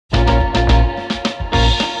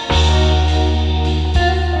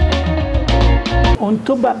ohun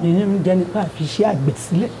tó bà mí nínú jẹ́ nípa àfiṣẹ́ àgbẹ̀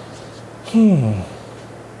sílẹ̀.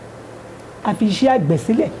 Àfiṣẹ́ àgbẹ̀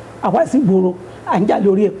sílẹ̀ àwa sì gbòòrò à ń jà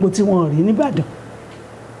lórí epo tí wọ́n rí nìbàdàn,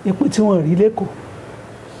 epo tí wọ́n rí lẹ́kọ̀ọ́.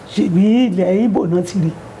 Ṣèbí ilẹ̀ Ìgbò náà ti rí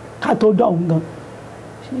ká tó dọ̀hún gan.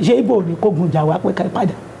 Ṣé Ìgbò ní kógun jà wá pé ká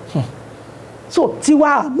padà? So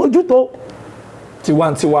tiwa mójútó.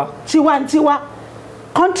 Tiwantiwa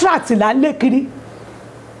contract là ń lé kiri.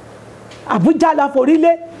 Àbújá la forí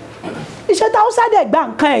lé. Iṣẹ́ tí Hausa dẹ̀ gba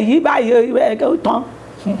nǹkan ẹ̀ yìí báyìí tán.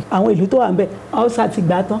 Àwọn ìlú tó wà ń bẹ̀ Hausa ti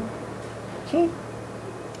gbà tán.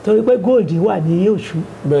 Torí pé gold wà ní Ọ̀ṣun.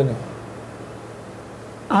 Bẹ́ẹ̀ni.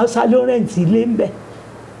 Hausa ló rẹ̀ǹtì ilé ń bẹ̀.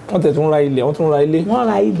 Wọ́n tẹ̀ tún ra ilẹ̀, wọ́n tún ra ilé. Wọ́n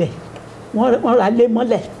ra ilẹ̀, wọ́n ra ilé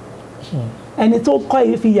mọ́lẹ̀. Ẹni tó kọ́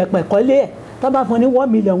yìí fi yẹ̀pẹ̀ kọ́lé ẹ̀ tó bá fún ní 1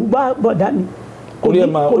 million gbá bọ̀dá mi. Kò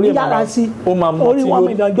ní yára sí orí 1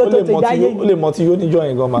 million jọ tó ti dáyé yìí. Ó lè mọ tí yóò níjọ́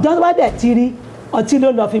yẹn gan ma. Ìjọba dẹ̀ ti rí ọtí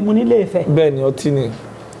ló lọ fi mu nílé Ifẹ̀. Bẹ́ẹ̀ni ọtí ni.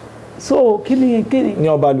 So kíni ní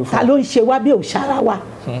ọba lùfọ́. ta ló ń ṣe wá bí òṣàrà wa.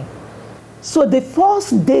 So the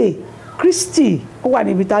first day Christy ó wà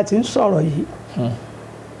níbi tá a ti ń sọ̀rọ̀ yìí.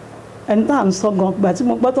 Ẹni tá à ń sọ gan gbà tí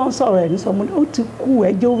mo gbọ́ tó ń sọ̀rọ̀ ẹ̀ ní sọ mo ní ó ti kú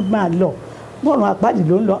ẹjọ́ ó máa lọ bọ́ọ̀rùn àpáàdì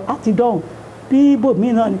ló ń lọ á ti dọ̀hùn bí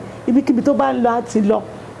ibòmíì náà ni ibikíbi tó bá ń lọ á ti lọ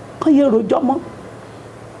kán yé rojọ́ mọ́.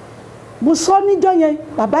 Mo sọ níjọ́ yẹn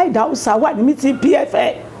bàbá Ìdáhùsà wà ní mítí PFA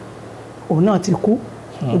òun náà ti kú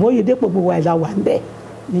Ìbóyèdépò gbogbo àìlà wà ń bẹ̀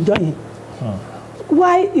níjọ́ yẹn.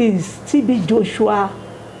 Why is TB Joshua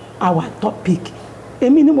our topic?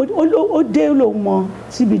 Èmi ni ó dé ló mọ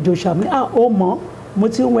TB Joshua mi ó mọ̀ mo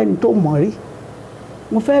ti ń wẹ́ni tó mọ̀ rí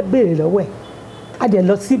mo fẹ́ béèrè lọ́wọ́ ẹ̀ a dẹ̀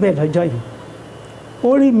lọ síbẹ̀ lọ́jọ́ yìí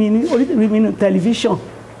ó rí mi ní tẹlifíṣàn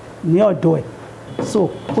ní ọ̀dọ̀ ẹ̀ so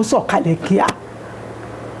ó sọ̀kalẹ̀ kíá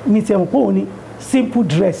mi ti mọ̀ pé òun ni simple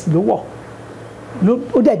dress ló wọ̀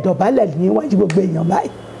ó dẹ̀ dọ̀bálẹ̀ níwájú gbogbo èèyàn báyìí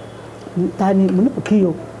ta ni mo náà kí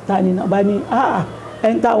o ta ni náà bá ní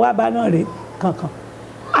ẹni tá a wá bá náà rè kankan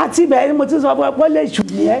àti bẹ́ẹ̀ ni mo ti sọ fún ẹ pé lè ṣù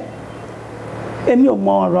ní ẹ èmi ò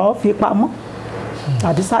mọ ọ̀rọ̀ fi pamọ́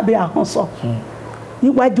tàbí sábẹ́ ahọ́n sọ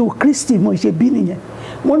níwájú Kristi mo ṣe bí nìyẹn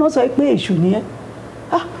mo náà sọ pé èṣù nìyẹn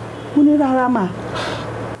mo ní rárá mà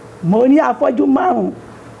mo ní afọ́jú 5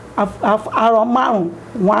 arọ 5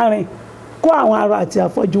 wọ́n rìn kó àwọn arọ àti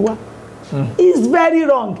afọ́jú wá it's very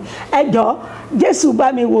wrong ẹjọ́ Jésù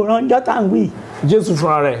bá mi wòran jọ́tà ń wí. Jésù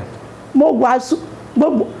fúnra rẹ̀. Mo wàásù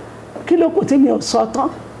gbogbo kí ló kù tí mi ò sọ tán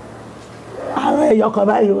àrùn ẹ̀yọ kan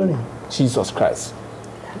báyìí ó rìn. Jesus Christ.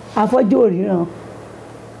 Afọ́jú òríran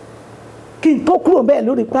kí n tó kúrò bẹ́ẹ̀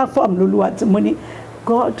lórí platform lolúwa tí mo ní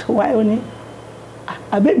God why ó ní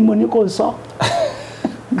àbẹ́ mi mo ní kò sọ.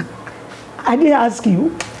 I didn't ask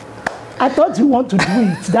you. I thought you want to do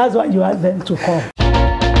it. That's why you asked them to come.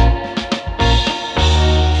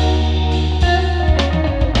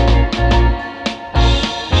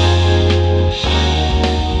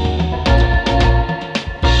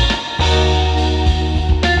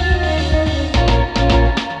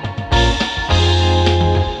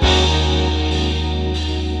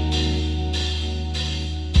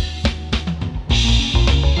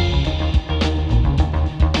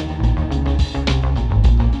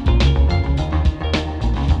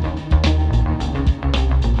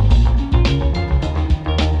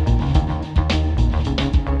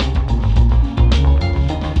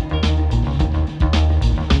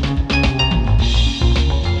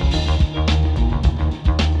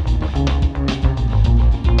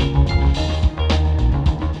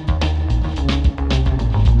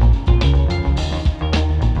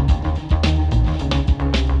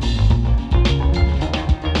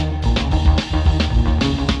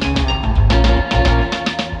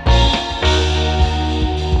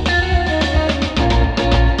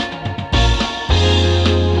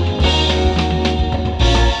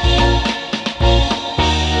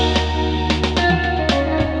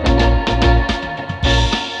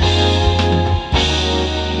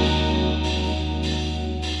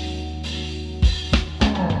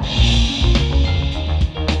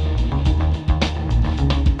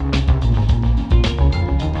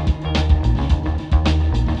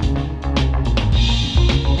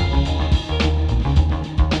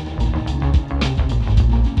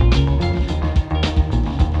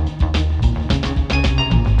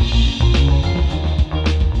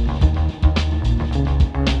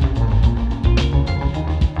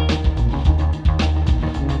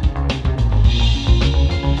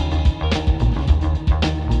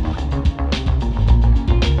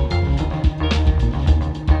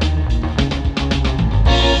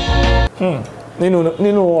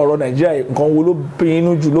 nínú ọ̀rọ̀ Nàìjíríà nǹkan wo ló bí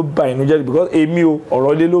inú jù ló bà inú jẹ́ jù because èmi o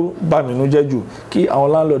ọ̀rọ̀ ilé ló bà mí inú jẹ́ jù kí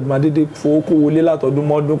àwọn landlord máa dédé fowó kó wọlé látọdún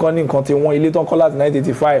mọ́dún kan ní nǹkan tí wọ́n ilé tán kọ́ láti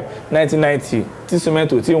 1985 1990 tí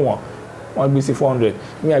cement ò tí wọ́n gbé sí 400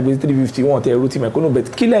 mi àgbé sí 350 wọ́n tẹ ẹrú tí mẹ́kúnnù bẹ̀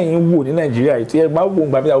kí lẹ́yìn wò ní Nàìjíríà yìí tí ẹ bá wò ń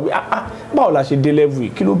gbà mí báwo la ṣe dé level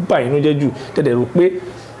kí ló bà inú jẹ́ jù tẹ̀dẹ̀ rò pé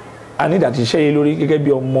a ní ìdàtí iṣẹ́ yìí lórí gẹ́gẹ́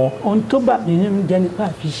bí ọmọ. ohun tó bà mí nínú jẹ́ nípa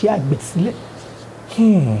àfiṣẹ́ àgbẹ̀ sílẹ̀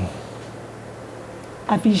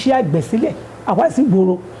àfiṣẹ́ àgbẹ̀ sílẹ̀ àwa sì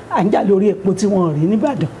gbòòrò à ń jà lórí epo tí wọ́n rí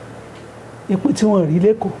nìbàdàn epo tí wọ́n rí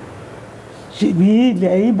lẹ́kọ̀ọ́ ṣèbí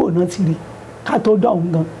ilẹ̀ Ìgbò náà ti rí ká tó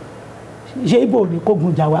dọ̀hún gan ṣé Ìgbò ní kó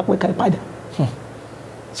gun jà wá pé ká padà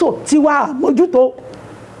so tiwa mójútó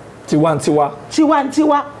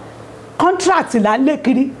tiwantiwa contract là ń lé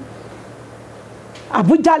kiri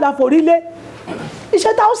Àbújá la forí lé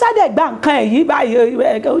iṣẹ́ táwọn sáde gba nǹkan ẹ̀ yìí báyìí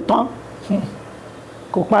ẹ̀ tán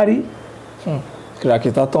kò parí.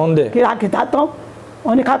 kìràkìtà tán dẹ̀. kìràkìtà tán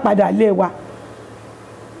wọ́n ní ká padà lé wa.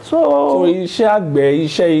 so iṣẹ́ àgbẹ̀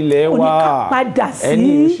iṣẹ́ ilẹ̀ wa ẹni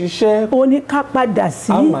òṣìṣẹ́ oní ká padà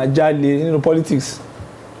sí. a máa jalè nínú politics.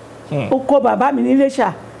 oko bàbá mi ní Iléṣà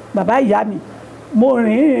bàbá ìyá mi mo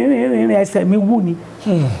rìn ẹsẹ̀ mi wú ni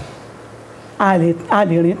a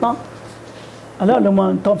lè rìn tán Ọlọ́run ló mọ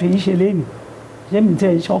tán fi ń ṣe léèmí ṣé mi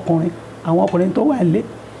tẹ́ ṣe ọkùnrin àwọn ọkùnrin tó wà lé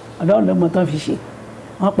Ọlọ́run ló mọ tán fi ṣe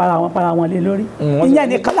wọ́n para wọn lé lórí ìyẹn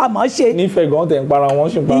nìkan la mọ̀ ọ́ ṣe. nífẹ̀ẹ́ gan tẹ̀ ń para wọn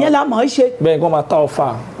ṣùgbọ́n para ìyẹn la mọ̀ ọ́ ṣe. bẹ́ẹ̀ kí wọ́n máa ta ọ̀fà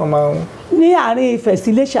wọ́n máa. ní àárín Ifẹ̀ sí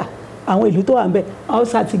Iléṣà àwọn ìlú tó wà ń bẹ̀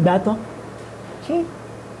Haúsá ti gbà tán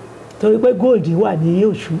torí pé gold wà ní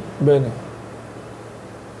Ọ̀ṣun. bẹ́ẹ̀ni.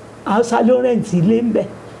 Haúsá ló rẹ̀ǹtì ilé ń bẹ̀.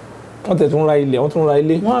 wọ́n tẹ̀ tún ra ilẹ̀ wọ́n ra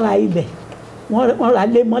ilé. wọ́n ra ilẹ̀ wọ́n ra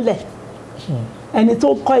ilé mọ́lẹ̀ ẹni tó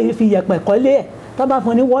kọ́ yìí fi yẹ̀pẹ̀ kọ́lé ẹ̀ tó bá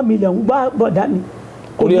fún ní 1 million gbọ́ bọ̀dá mi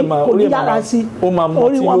kò ní yára sí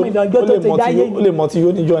orí 1 million jọ tó ti dáyé yìí. ó lè mọ tí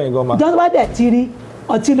yóò níjọ́ yẹn gan ma. jọ́n bá dẹ̀ ti rí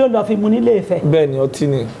ọtí ló lọ́ọ́ fi mu nílé Ifẹ̀. bẹ́ẹ̀ ni ọtí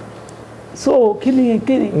ni. so kí ni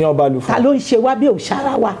ní ọba àlùfáà ta ló ń ṣe wá bí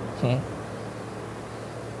òṣàrà wa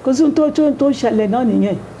kò sí tó ṣẹlẹ̀ náà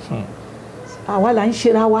nìyẹn àwa là ń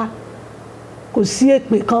ṣera wa kò sí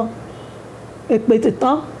èpè kan èpè ti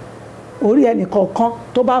tán orí ẹnìkọ̀ọ̀kan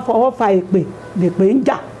tó bá fọwọ́ fa èpè lèpè ń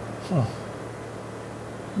jà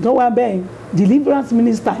tó wá bẹ́ẹ̀ deliverance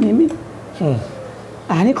minister ni mí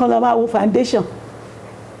àní kan lọ máa wo foundation.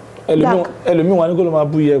 ẹlòmíì wà ní kó ló máa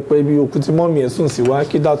bú yẹpẹ ibi òkú tí mọ́mì ẹ̀ sùn sí wá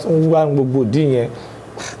kí dá tún wá gbogbo dín yẹn.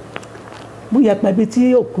 bú yẹpẹ bí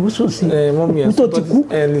tí òkú sùn sí òkú tó ti kú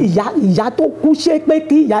ìyá tó kú ṣé pé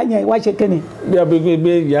kí ìyá yẹn wá ṣe kíni. bí a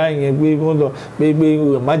gbé ìyá yẹn gbé wọ́n lọ gbé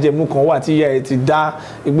májẹ̀mú kan wà tí ìyá ẹ̀ ti dá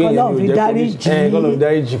gbé yẹn ní òjẹ́ kọ́lọ́ fi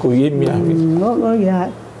dáríjì kò yé mi àmì.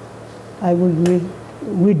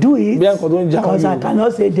 we do it because I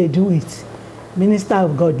cannot say they do it minister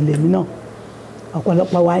of God lèmi náà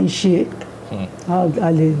ọ̀pọ̀lọpọ̀ wa ń ṣe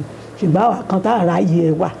ṣùgbọ́n àwọn kan tá a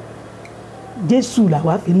ráyè wà Jésù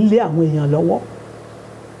làwa fi ń lé àwọn èèyàn lọ́wọ́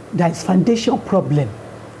there is foundation problem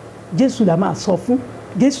Jésù la máa sọ fún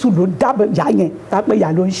Jésù ló dá ìyá yẹn tápẹ́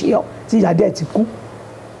ìyá ló ń ṣe ọ́ tí ìyá dẹ̀ ti kú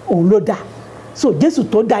òun ló dá so Jésù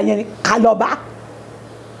tó dá yẹn ká lọ bá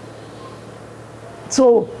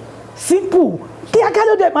so simple kíákíá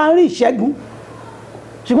ló dẹ̀ máa ń rí ìṣẹ́gun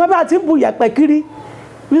ṣùgbọ́n bá a ti ń bu yẹ̀pẹ̀ kiri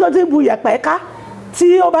bí wọ́n ti ń bu yẹ̀pẹ̀ ká tí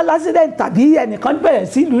ó bá lásìdẹ̀ntì tàbí ẹnìkan bẹ̀rẹ̀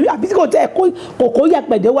sí ìlú àbí tí kò tẹ̀ kò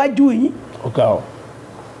yẹ̀pẹ̀ déwájú yín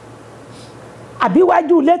àbí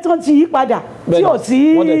wájú ilé tán ti yí padà tí ò sí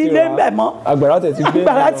ilé ń bẹ̀ mọ́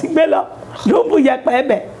Agbara ti gbé lọ ló ń bu yẹ̀pẹ̀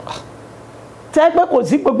ẹ̀bẹ̀ tẹ́ pé kò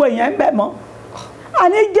sí gbogbo ìyẹn ń bẹ̀ mọ́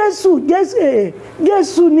àní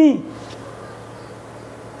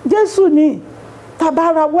Jésù ni tá a bá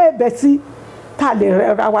rawọ́ ẹ̀bẹ̀ sí tá a lè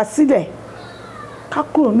rẹra wa sílẹ̀ ká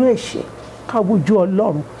kúrò ní ẹ̀ṣẹ̀ ká wojú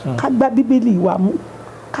Ọlọ́run ká gbá Bíbélì wa mú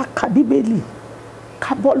ká ka Bíbélì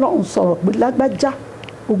ká bọ́ Ọlọ́run sọ̀rọ̀ pé lágbájá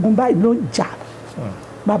ogun báyìí ló ń jà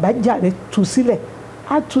bàbá jàre tú sílẹ̀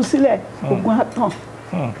á tú sílẹ̀ ogun á tàn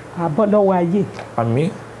á bọ́ lọ́wọ́ ayé. àmín.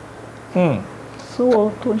 so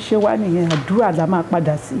tó ń ṣe wá nìyẹn àdúrà la máa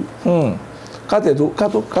padà sí. ká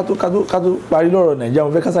tó parí lọ́rọ̀ Nàìjíríà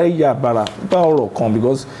mo fẹ́ ká sáré yà bàrà bá ọ̀rọ̀ kan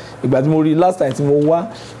because ìgbà tí mo rí last time tí mo wá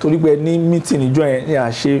torí pé ní meeting ìjọ yẹn ní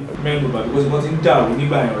àṣẹ mẹ́rin bàbá because wọ́n ti ń dàrú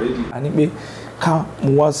nígbà yẹn already. a ní pé ká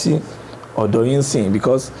mo wá sí ọ̀dọ̀ yín sìn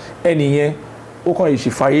because ẹni yẹn ó kàn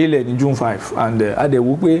ìṣèfàyè lẹ̀ ní June 5 and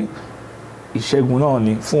adẹ̀wò pé ìṣẹ́gun náà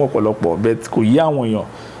ni fún ọ̀pọ̀lọpọ̀ but kò yí àwọn èèyàn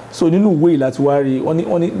so nínú ìwé yìí láti wá rí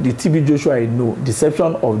wọ́n ní the TB Joshua I know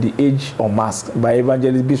Deception of the Age Unmasked by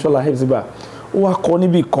Evangelist Bola Odeleke ó wá kọ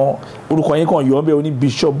níbì kan orúkọ yẹn kan yọ ọ́ bẹ́ẹ̀ ó ní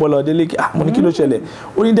Bishop Bola Odeleke mo ní kí ló ṣẹlẹ̀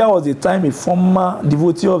ó ní there was a time a former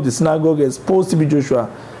devotee of the synagogue exposed TB Joshua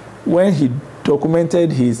when he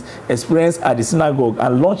documented his experience at the synagogue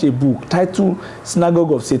and launched a book titled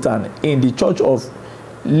Synagogue of Satan in the Church of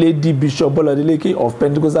Lady Bishop Bola Odeleke of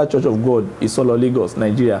Pentecostal Church of God, Isolo, Lagos,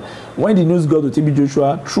 Nigeria. When the news got to TB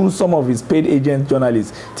Joshua through some of his paid agent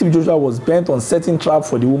journalists, TB Joshua was bent on setting trap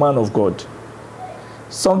for the woman of God.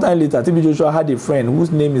 Sometime later, TB Joshua had a friend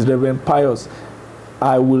whose name is Reverend Pius.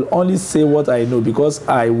 I will only say what I know because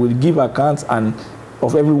I will give accounts and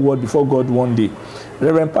of every word before God one day.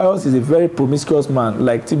 Reverend Pius is a very promiscuous man,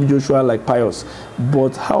 like TB Joshua, like Pius.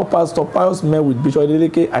 But how Pastor Pius met with Bishop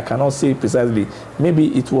Odeleke, I cannot say precisely. Maybe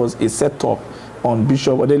it was a setup on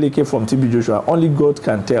Bishop Odeleke from TB Joshua. Only God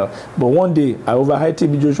can tell. But one day, I overheard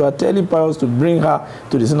TB Joshua telling Pius to bring her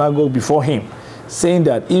to the synagogue before him, saying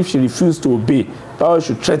that if she refused to obey, Pius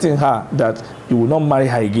should threaten her that he will not marry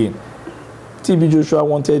her again. TB Joshua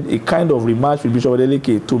wanted a kind of rematch with Bishop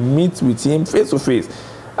Odeleke to meet with him face to face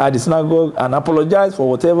at the synagogue and apologize for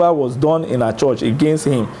whatever was done in our church against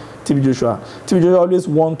him, TB Joshua. TB Joshua always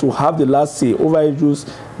want to have the last say over issues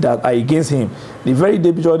that are against him. The very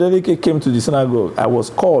day Bishop Odeleke came to the synagogue, I was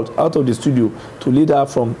called out of the studio to lead her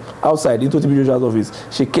from outside into TB Joshua's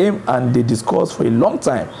office. She came and they discussed for a long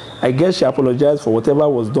time. I guess she apologized for whatever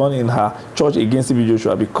was done in her church against TB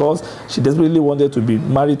Joshua because she desperately wanted to be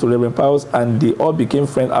married to Reverend Pius, and they all became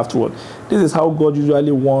friends afterward. This is how God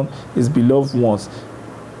usually won his beloved ones.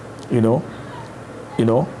 You know,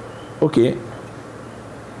 okay.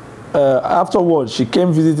 Afterwards, she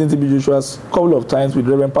came visiting TB Joshua's couple of times with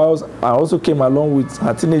Reverend Pius and also came along with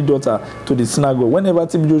her teenage daughter to the synagogue. Whenever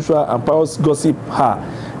TB Joshua and Pius gossip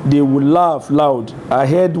her, they would laugh loud. I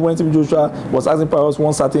heard when TB Joshua was asking Pius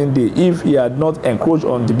one certain day if he had not encroached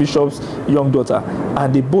on the bishop's young daughter,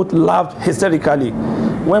 and they both laughed hysterically.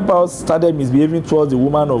 When Pius started misbehaving towards the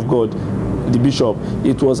woman of God, the bishop,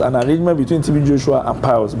 it was an arrangement between TB Joshua and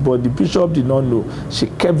Pius, but the bishop did not know. She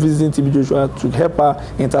kept visiting TB Joshua to help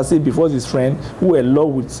her intercede before his friend who were in love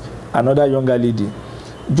with another younger lady.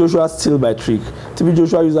 Joshua steal by trick. TB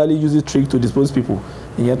Joshua usually uses trick to dispose people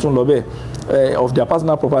of their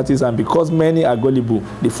personal properties, and because many are gullible,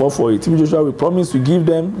 they fall for it. TB Joshua will promise to give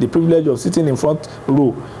them the privilege of sitting in front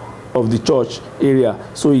row of the church area,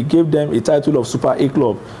 so he gave them a title of Super A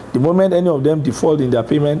Club. The moment any of them default in their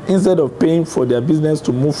payment, instead of praying for their business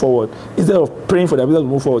to move forward,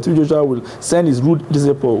 TB Joshua will send his rude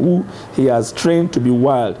disciple, who he has trained to be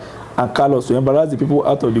wild and callous, to embarrass the people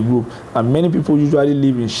out of the group, and many people usually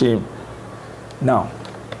live in shame. Now,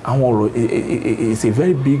 it's a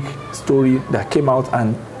very big story that came out,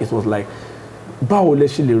 and it was like, báwo lẹ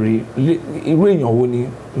ṣe lè rí irú èèyàn wo ni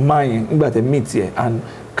máa yẹn nígbà tẹ́ meet here, and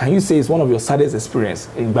can you say it's one of your saddest experience?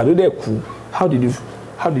 Ìgbà tó dẹ̀ kú, how did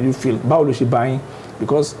you feel? Báwo ló ṣe bá yín?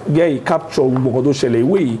 Because he capture gbogbo nǹkan tó ṣẹlẹ̀,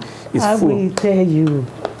 ìwé yìí is full. I will tell you.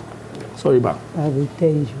 Sorry, ma. I will tell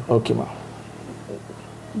you. Okay, ma.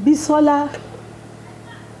 Bisola,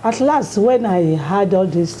 at last when I heard all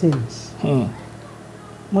these things,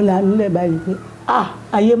 mo la nílẹ̀ báyìí pé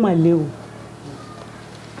ayé mà le o.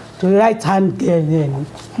 To right hand girl then.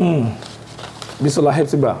 Bisola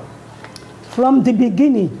Hepzibah. From the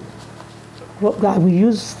beginning, I will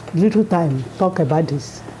use little time to talk about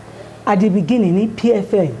this. At the beginning, in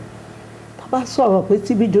PFN, Papa sọ̀rọ̀ pé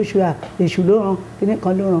TB Joshua èṣù ló rán, kíní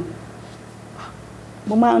kan ló rán.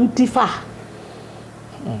 Mo máa ń dífà.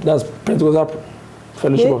 That's Pentecostal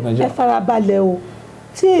Fellowship of Nigeria. Ẹ farabalẹ̀ o.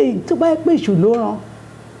 Tí tó bá yẹ pé èṣù ló rán,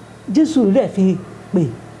 Jésù rẹ̀ fi pè.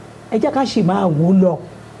 Ẹ jẹ́ ká sì máa wò lọ.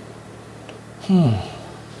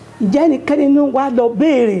 Ǹjẹ́ ẹnikẹ́ni nínú wa lọ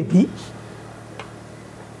béèrè bí?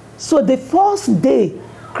 So the first day,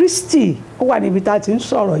 Christy, ó wà níbi tá a ti ń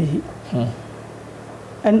sọ̀rọ̀ yìí.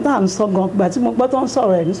 Ẹni tá à ń sọ gan, gbà tí mo gbọ́ tó ń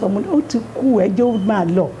sọ̀rọ̀ ẹ̀ ní sọ mo ní ó ti kú, ẹjọ́ ó máa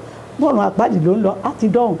lọ. Bọ́ọ̀rùn àpáàdì ló ń lọ, á ti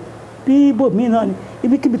dọ̀hùn. Bí ibòmíì náà ni,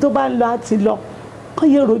 ibikíbi tó bá ń lọ á ti lọ. Kán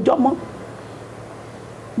yé rojọ́ mọ́.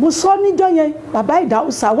 Mo sọ níjọ́ yẹn, bàbá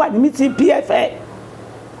Ìdáhùsá wà ní meeting PFN.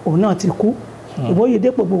 Òun náà ti kú.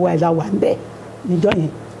 Ìwọ́yèdèpọ̀ gbogbo àìlà wà ń bẹ̀ níjọ́ yẹn.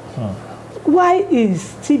 Why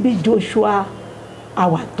is TB Joshua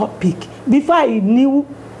our topic? Before I knew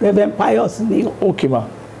Reverend Pius knew. Okay, ma.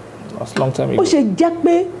 That's a long time ago. Ó ṣe jẹ́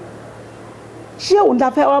pé ṣé òun la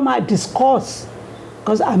fẹ́ wá máa discuss,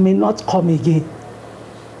 because I may not come again.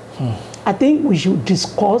 I think we should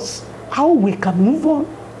discuss how we can move on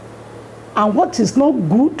and what is not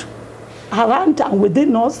good around and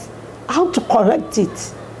within us, how to correct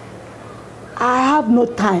it. I have no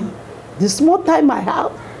time. The small time I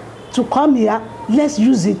have to come here, let's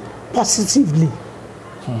use it positively.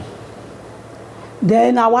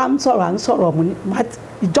 Then àwa ń sọ̀rọ̀ mo ní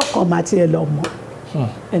ìjọ kan máa tiẹ̀ lọ mọ́.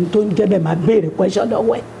 Ẹni tó ń jẹ́ bẹ́ẹ̀ máa béèrè question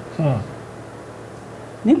lọ́wọ́ ẹ̀.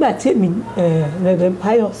 Nígbà tí èmi Reverend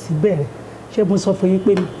Pius bẹ̀rẹ̀, ṣé mo sọ fún yín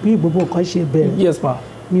pé bí gbogbo nǹkan ṣe bẹ̀rẹ̀ Yes ma.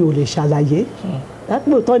 mi ò lè ṣàlàyé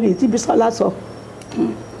lápòótọ́ ni tí Bísọ́lá sọ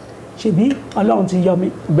ṣebí Ọlọ́run ti yọ mi.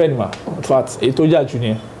 Bẹ́ẹ̀ni ma, in fact èyí tó jà jù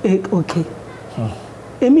nìyẹn. Ok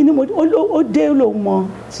èmi ni ó dé ló mọ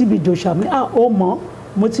síbi Joshua mi ó mọ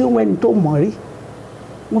mo ti ń wẹni tó mọ̀ rí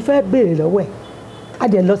mo fẹ́ béèrè lọ́wọ́ ẹ̀ a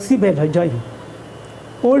dẹ̀ lọ síbẹ̀ lọ́jọ́ yìí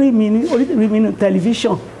ó rí mi ní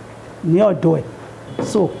tẹlifíṣàn ní ọ̀dọ̀ ẹ̀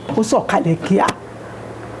so ó sọ̀kalẹ̀ kíá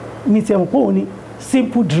mi ti mọ̀ pé òun ni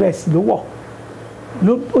simple dress ló wọ̀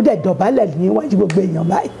ó dẹ̀ dọ̀bálẹ̀ níwájú gbogbo èèyàn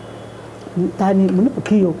báyìí ta ni mo náà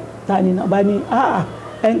kí o ta ni náà bá ní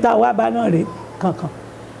ẹni tá a wá bá náà rè kankan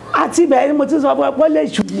àti bẹ́ẹ̀ ni mo ti sọ fún ẹ pé lè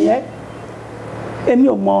ṣù ní ẹ èmi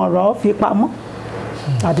ò mọ ọ̀rọ̀ fi pamọ́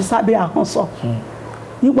tàbí sábẹ́ ahọ́n sọ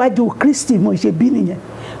níwájú Kristi mo ṣe bí nìyẹn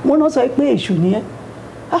mo náà sọ pé èṣù ni ẹ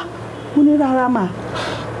mo ní rárá mà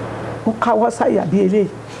ó káwọ́ sáyà bí eléyìí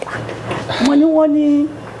mo ní wọ́n ní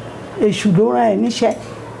èṣù ló rán ẹ níṣẹ́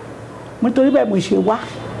nítorí bẹ́ẹ̀ mo ṣe wá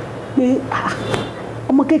pé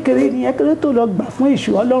ọmọ kékeré ni ẹ kéré tó lọ gbà fún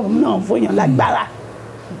èṣù Ọlọ́run náà fún yàn lágbára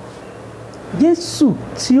Jésù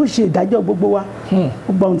tí ó ṣe ìdájọ́ gbogbo wa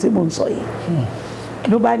ó gbọ́ ohun tí mo ń sọ yìí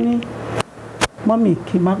ló bá ní mọ́mì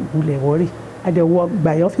kí n má gulẹ̀ wọ́rì àdẹ̀wọ̀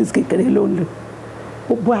gbàyà ọ́fíìsì kékeré ló ń lò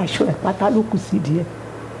ó bọ́ aṣọ ẹ̀ pátá ló kù sí díẹ̀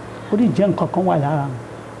ó lè jẹ́ nǹkan kan wà lára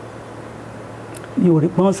mi ò rí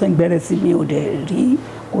pọ́n sẹ́ngbẹ́rẹ́ sí mi ò dẹ̀ rí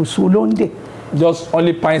kò so lóńdè. Just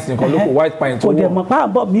only pints nìkan ló kù white pint. kò dẹ̀ mọ̀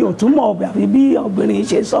páàbọ̀ mi ò tún mọ̀ àbí bí obìnrin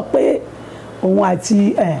ṣe sọ pé òun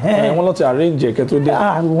àti wọ́n lọ ti arrange ẹ̀kẹ́ tó dé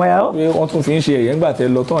pé wọ́n tún fi ń ṣe ẹ̀yẹ́ ńgbà tẹ́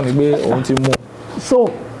lọ tán ni pé òun ti mú. so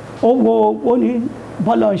ó ní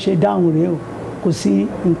bọ́lá ń ṣe dáhùn rèé o kò sí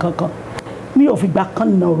nǹkan kan mi ò fìgbà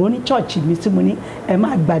kan nàró ní church mi tí mo ní ẹ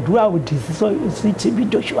máa gbàdúrà òdì sí ti bí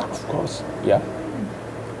Joshua. Of course, yeah.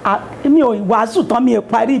 mi ò wàásù tán mi ò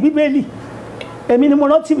parí bíbélì èmi ni mo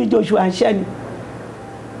rántí bí Joshua ń ṣẹ́ ni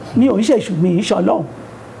mi ò ń ṣèṣù mi ń ṣọlọ́hún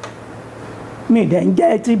mi dẹ̀ ń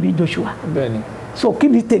jẹ́ tí bí Joshua. Bẹ́ẹ̀ni. So kí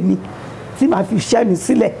ni tèmi tí màá fi ṣẹ́ mi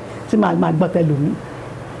sílẹ̀ tí màá máa gbọ́ tẹ̀lé mi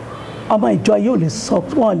ọmọ ìjọ yóò lè sọ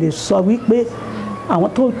wọn lè sọ wípé àwọn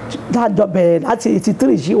tó dájọ bẹ̀rẹ̀ láti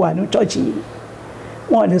 83 ṣì wà ní church yìí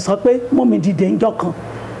wọn lè sọ pé mú mi dìde ńjọ́ kan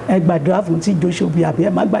ẹ gbàdúrà fún tí Joshua bí àbí ẹ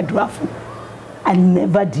má gbàdúrà fún. I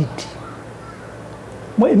never did.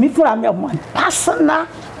 Èmi fúnra mi ọmọ personal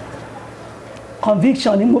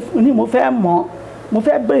conviction ni mo fẹ́ mọ̀ mo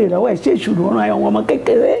fẹ́ béèrè lọ́wọ́ ẹ̀ ṣé ìṣòro ran ẹ̀wọ̀n ọmọ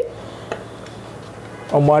kékeré.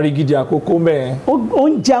 Ọmọ arigidi àkókò mẹ́ẹ̀. Ó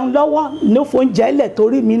ń jẹun lọ́wọ́ ló fò ń jẹ́ ilẹ̀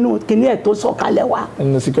torí mi nù kíní ẹ̀ tó sọ̀kalẹ̀ wá.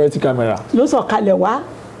 Nínú security camera. Ló sọ̀kalẹ̀ wá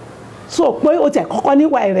so pé ó tẹ̀ kọ́kọ́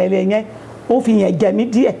níwà ìrẹ̀lẹ̀ yẹn ó fi yẹn jẹ mí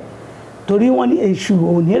díẹ̀ torí wọ́n ní èṣù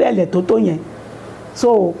onírẹ̀lẹ̀ tó yẹn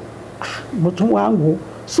so mo tún wá ń wò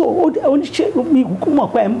so oníṣẹ́ mi kúkú mọ̀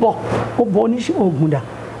pé ń bọ̀ ó bọ oníṣẹ́ ògùn dà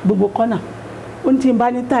gbogbo kọ́nà ó ní tí n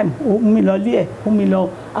bá ní time ó mú mi lọ lé ẹ̀ ó mú mi lọ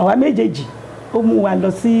àwa méjèèjì ó mú wa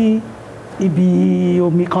lọ sí ibi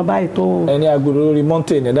omi kan báyìí tó. ẹni Agboro lórí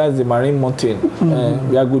mountain that's the marine mountain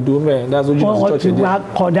Agboro mẹ that's ojú ní church wọn ti wá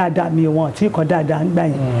kọ dáadáa mi wọn ti kọ dáadáa ń gbà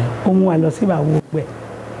yẹn ó mú wa lọ sí ìbàwọ̀ pẹ̀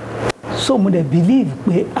so mo dẹ̀ believe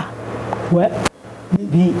pé wẹ́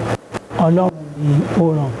níbi Ọlọ́run ni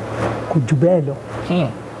ó ràn kò jù bẹ́ẹ̀ lọ.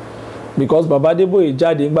 Because Baba Adébóyè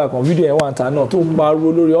jáde ńgbà kan fídíò ẹ̀ wà ń ta náà tó ń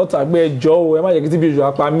pariwo lórí ọ̀tá gbé ẹjọ́ o ẹ má jẹ́ kí tíbi ìjọ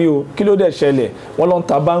apá mi o kí ló dẹ̀ ṣẹlẹ̀ wọ́n lọ ń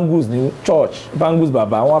ta bangles ní church bangles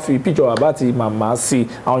bàbá wọ́n á fi picture bàbá àti màmá sí i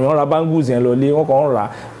àwọn èèyàn ra bangles yẹn lọ lé wọ́n kàn ń rà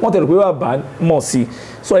wọ́n tẹ̀lé pé bàbá mọ̀ sí i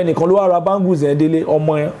so ẹnìkan ló wá ra bangles yẹn délé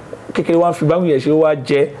ọmọ kékeré wá fi bangles yẹn ṣe wá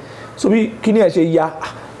jẹ́ so bí kíní ẹ̀ ṣe ya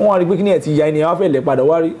wọ́n wá rí pé kíní ẹ̀ ti ya ẹni ẹ̀ wá fẹ́ lẹ̀ padà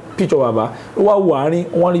wá rí picture bàbá ó wá wò àárín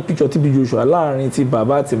wọ́n rí picture TB Joshua láàrin ti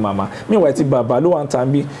bàbá àti màmá meanwhile ti bàbá ló wà ń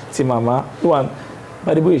tàn bí ti màmá ló wà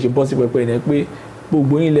Adébóyè ṣe bọ́ sí pẹpẹ ẹ̀ pé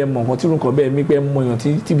gbogbo yín lẹ mọ̀ nǹkan tí nǹkan bẹ́ẹ̀ mi pé mọ èèyàn tí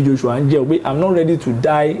TB Joshua ń jẹ́ o pé I'm not ready to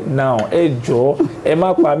die now ẹ jọ̀ọ́ ẹ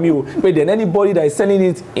má pa mí o pé then anybody that is selling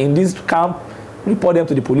it in this camp report them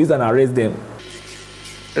to the police and arrest them.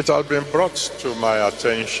 It has been brought to my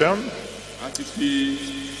attention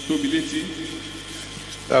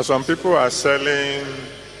that some people are selling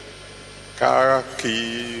car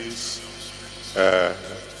keys,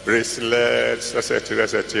 bracelets, etc.,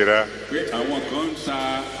 etc. Pé àwọn kan ń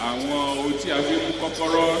ta àwọn ohun tí a fi mú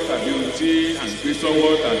kọ́kọ́rọ́ tàbí ohun tí à ń gbé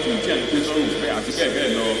sọ́wọ́ tàbí ohun tí à ń gbé sọ́rùn pé àti bẹ́ẹ̀ bẹ́ẹ̀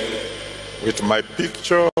lọ. With my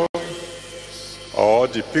picture or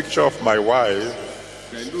the picture of my wife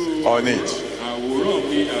on it. Àwòrán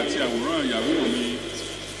mi àti àwòrán ìyàwó mi.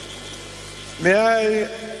 May I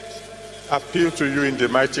appeal to you in the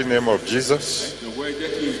mighty name of Jesus?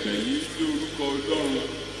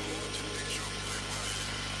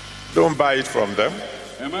 Don't buy it from them.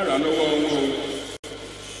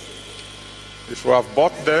 If you have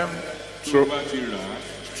bought them,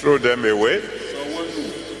 throw them away.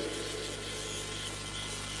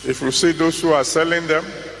 If you see those who are selling them,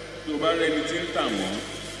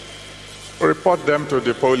 report them to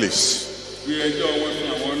the police.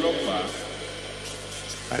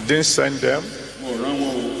 I didn't send them.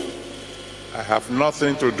 I have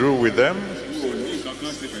nothing to do with them.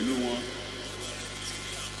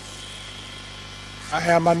 I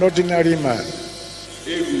am an ordinary man.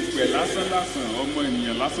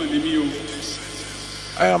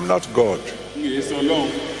 I am not God.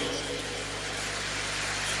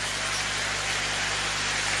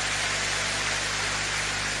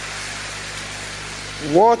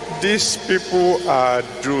 What these people are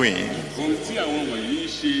doing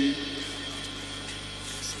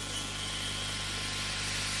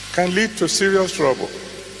can lead to serious trouble.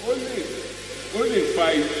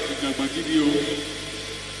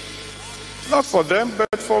 Not for them,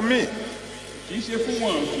 but for me.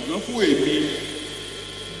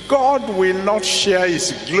 God will not share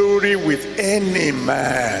his glory with any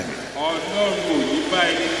man.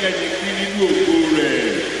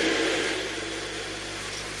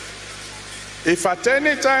 If at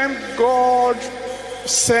any time God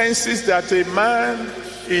senses that a man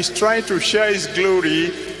is trying to share his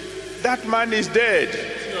glory, that man is dead.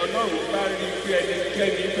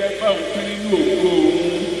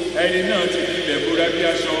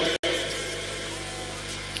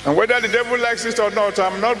 And whether the devil likes it or not,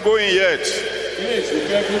 I'm not going yet.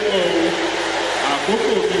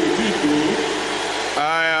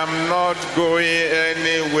 I am not going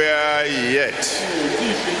anywhere yet.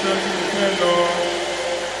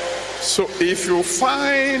 So if you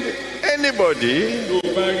find anybody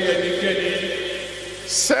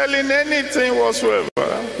selling anything whatsoever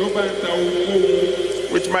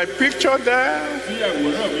with my picture there,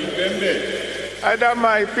 either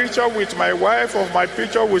my picture with my wife or my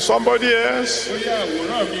picture with somebody else,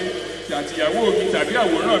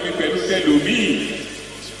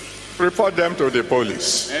 report them to the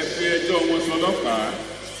police.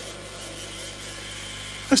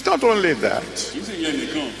 It's not only that.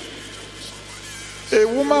 A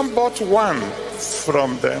woman bought one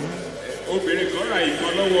from them,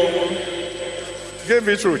 gave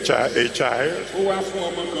it to a child,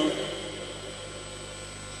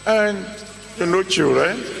 and you know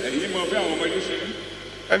children,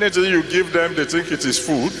 anything you give them, they think it is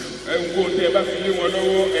food.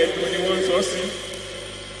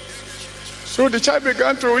 So the child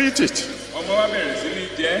began to eat it.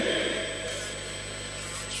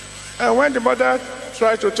 And when the mother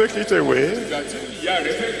tried to take it away,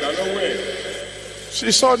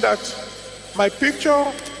 she saw that my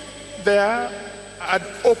picture there had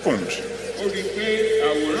opened.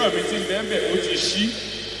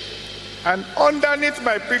 And underneath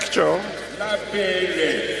my picture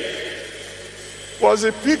was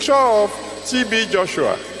a picture of TB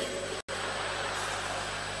Joshua.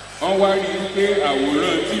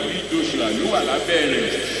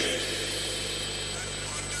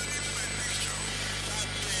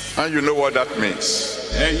 And you know what that means.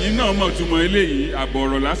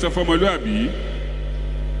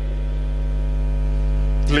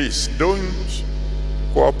 Please don't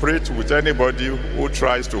cooperate with anybody who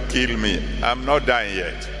tries to kill me. I'm not dying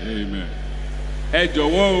yet. Amen. Ẹ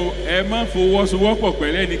jọ̀wọ́ ẹ má fọwọ́sowọ́pọ̀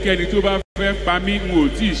pẹ̀lú ẹnikẹ́ni tó bá fẹ́ pa mí, n ò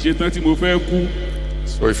tí ì ṣetán tí mo fẹ́ kú.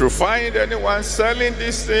 So if you find anyone selling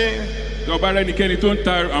this thing, tó bá rẹ́ ẹnikẹ́ni tó ń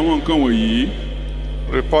ta àwọn nǹkan wọ̀nyí,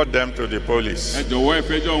 report them to the police. Ẹ jọ̀wọ́ ẹ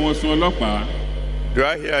fẹjọ́ wọn sùn ọlọ́pàá. Do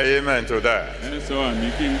I hear amen to that? Ẹ sọ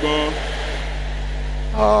àmì kí n gbọ́.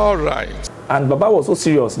 All right. And Baba was so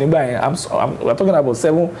serious. We're talking about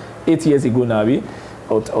 7-8 years ago now,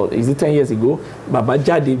 or is it 10 years ago? Baba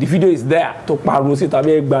Jade, the video is there. To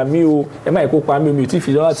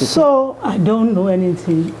So I don't know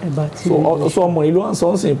anything about it. So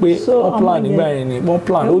plan.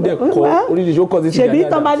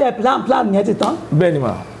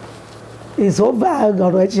 It's over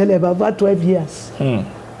already about 12 years.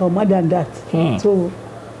 Or more than that. So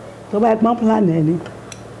I plan any.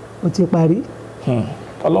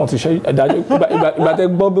 Ọlọ́run ti ṣe ìdájọ́ ìgbà tẹ́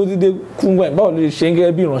gbọ́ bí ó ti dé kún ẹ̀ báwo ló ṣe ń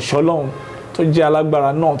gẹ́gẹ́ bí ìránṣẹ́ Ọlọ́run tó jẹ́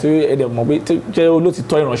alágbára náà tó ẹ̀dẹ̀ mọ̀ pé tó jẹ́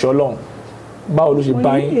olótìtọ́ ìránṣẹ́ Ọlọ́run báwo ló ṣe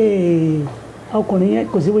bá yín. Ọkùnrin yẹn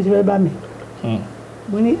kò sí bó ṣe fẹ́ bá mi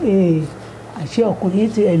mo ní àṣẹ ọkùnrin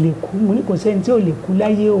tí ẹ lè kú mo ní kò sẹ́ni tí ò lè kú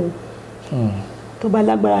láyé o tó bá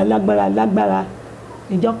lágbára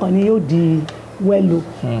ìjọ kan ni yóò di wẹ́lo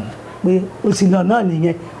pé ó sì lọ náà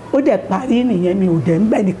nìyẹn ó dẹ̀ parí nìyẹn mi ò dẹ̀ ń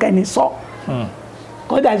bẹ̀ nìkẹ́ni sọ.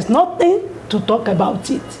 Because there is nothing to talk about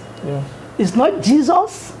it. Yeah. It's not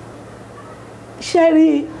Jesus.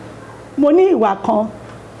 Sherry, mo ní ìwà kan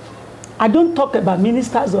I don't talk about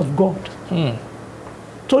ministers of God.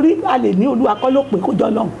 Torí a lè ní Olúwa kọ́ ló pè kó jọ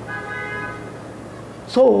lọ́hùn.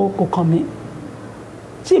 So kò kàn mí.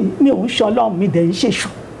 Tí mi ò ń ṣe Ọlọ́run mi dẹ̀ ń ṣèṣù.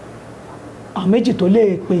 Àwọn méjì tó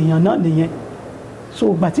lè pè èèyàn náà nìyẹn. So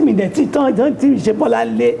ìgbà tí mi dẹ̀ tí tán tí mi ṣe Bọ́lá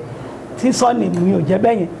lé tí sọ́ọ̀nì mi ò jẹ́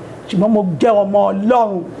bẹ́yẹn. Ṣùgbọ́n mo jẹ́ ọmọ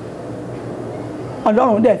Ọlọ́run.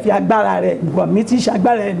 Ọlọ́run dẹ̀ fi agbára rẹ̀ gbọ̀ mí tí ṣe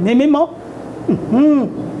agbára rẹ̀ ní mímọ́.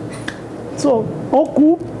 So ó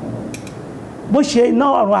kú bó ṣe iná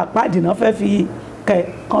ọ̀run àpáàdì náà fẹ́ fi kẹ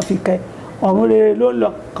kan fi kẹ ọ̀run rere ló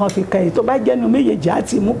lọ kan fi kẹ èyí tó bá jẹ́nu méjèèjì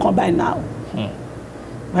àti mú kan by now.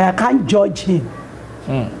 But I can't judge him.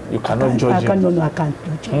 You cannot judge him. No, I can't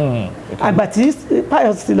judge him. Àgbà tí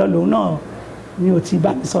Pius ti lọ lòun náà mi ò ti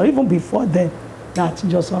bá mi sọ̀rọ̀ even before then that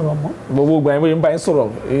just sọ̀rọ̀ mọ́. Gbogbo ìgbà yẹn bóyá ń bá yín sọ̀rọ̀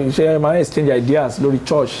ṣe máa ń exchange ideas lórí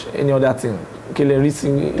church any other thing kí lè rí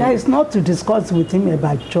sí. That is not to discuss with him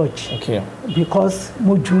about church. Okay. Because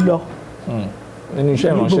mo jù lọ. Nínú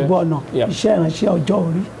iṣẹ́ ìránṣẹ́. Ní gbogbo ọ̀nà iṣẹ́ ìránṣẹ́ ọjọ́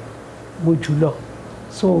orí mo jù lọ.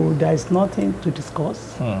 So there is nothing to discuss.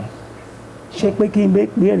 Ṣé pé kí n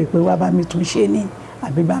béèrè pé wá bá mi tún ṣe ní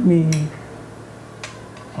àbí bá mi.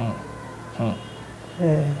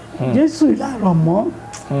 Jésù ìlàrọ̀ mọ́.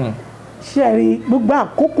 Ṣé rí gbogbo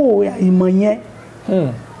àkókò ìmọ̀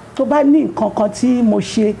yẹn tó bá ní nǹkan kan tí mo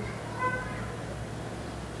ṣe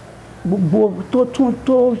gbogbo tó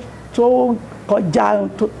kọjá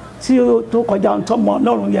tó kọjá ohun tó mọ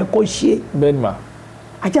Ọlọ́run yẹ kó ṣe. Bẹ́ẹ̀ni mà.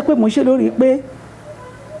 A jẹ́ pé mo ṣe lórí pé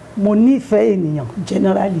mo nífẹ̀ẹ́ ènìyàn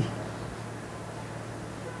generally.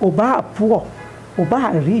 Ò bá poor, ò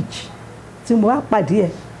bá rich tí mo bá pàdé ẹ̀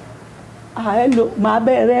máa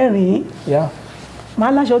bẹ̀rẹ̀ rìn.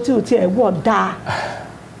 Máa láṣọ tí o ti ẹ̀ wọ̀ dáa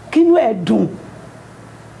kínú ẹ̀ dùn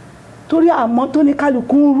torí àmọ́ tó ní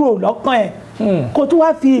kálukú ń rò lọ́kàn ẹ̀ kó tó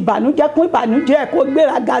wá fi ìbànújẹ́ kún ìbànújẹ́ kó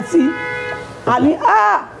gbéraga sí àní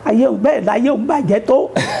ayé òun bẹ́ẹ̀ láyé òun bàjẹ́ tó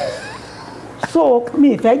so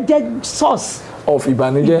mi ìfẹ́ jẹ́ source of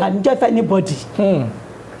ìbànújẹ́ for anybody.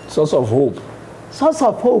 Source of hope. Source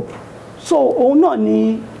of hope. So òun náà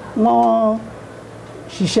ni wọ́n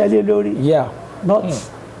ṣiṣẹ́ lé lórí. Yeah. But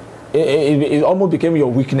it almost became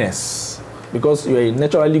your weakness because you are a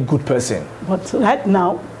naturally good person. But right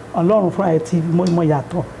now Ọlọ́run fúnra ẹ̀ ti mo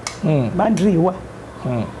yàtọ̀. Boundary wa.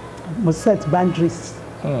 Mo set boundaries.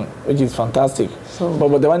 Which is fantastic. So,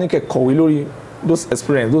 but the one kẹ́ kọ̀wé lórí those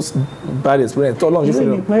experience, those bad experience. Tó Ọlọ́run ṣe fún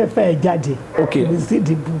mi. Ìwé ìfẹ́ jáde. Okay. We see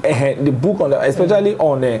the book. The book on especially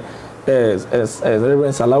on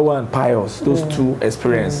Reverend Salawa and Pius, those two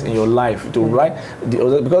experience in your life to write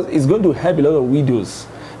because it's going to help a lot of widows.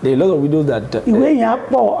 There are a lot of widows that. Ìwé yẹn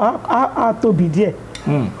pọ̀ á tóbi díẹ̀.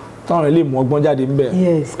 Táwọn ilé mú ọgbọ́n jáde ń bẹ̀.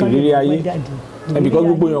 Yes, kan lè mú ọgbọ́n jáde. And because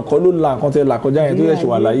gbogbo èèyàn kọ́ ló la nǹkan tẹ́ là kọjá yẹn tó yẹ ṣe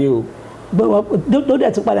wà láyé o. Tó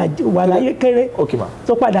dẹ̀ tó padà wà láyé kéré. Okay ma.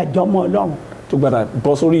 Tó padà jọmọ Ọlọ́run. Tó padà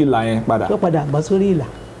bọ́ sórí ìlà yẹn padà. Tó padà bọ́ sórí ìlà.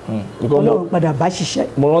 Ọlọ́run padà bá ṣiṣẹ́.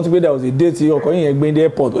 Mo rántí pé there was a day tí ọkọ yín yẹn gbé ní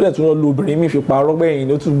airport ó dẹ̀ tún lọ lu obìnrin mi fi parọ́ gbẹ̀yìn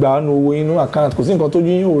ló tún gba ánú owó inú account kò sí nǹkan tójú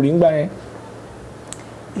yín ò rí ńgbà yẹn.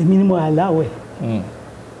 Èmi ni mo aláwẹ̀.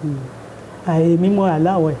 Èmi mo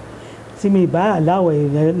aláwẹ̀ tí mi bá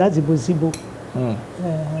aláwẹ̀ láti bo síbo.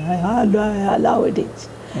 I allowed it.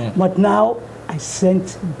 But now I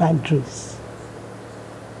set boundaries.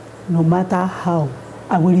 No matter how,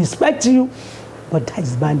 I will respect you, but there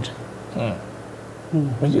is boundary.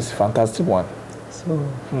 Which is a fantastic one. So.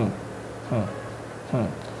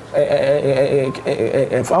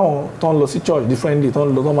 Fáwọn tó ń lọ sí church differently tó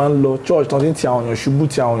máa ń lọ church tó ń ti àwọn èèyàn ṣubú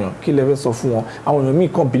ti àwọn èèyàn kí lẹ fẹ́ sọ fún wọn àwọn èèyàn míì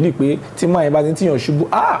kàn believe pé tí máa yẹn bá ti ń ṣubú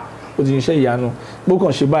ó ti ń ṣe ìyanu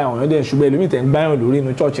gbókàn ṣe báyìí àwọn èèyàn dẹ̀ ṣubú ẹlòmíì tẹ̀ ń gbáyàn lórí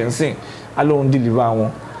inú church ẹ̀ ń sìn á lóun deliver àwọn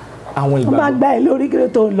ìgbàgbọ́. wọ́n máa gbá ẹ lórí kí ló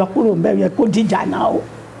tó lọ kúrò ń bẹ̀rẹ̀ kó jíjà náà o.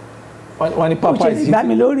 wọ́n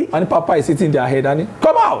ní papa is sitting their head and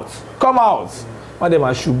come out wọ́n dẹ̀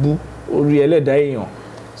máa ṣubú orí ẹlẹ́dàá èèyàn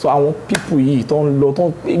so àwọn people yìí tó ń lọ tó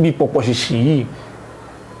ń bí pọ̀pọ̀ ṣìṣì yìí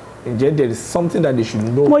ǹjẹ́ there is something that they should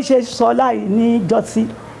know. mo ṣe sọ láì ní jọ́sí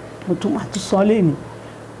mo tún máa tún sọ lẹ́nu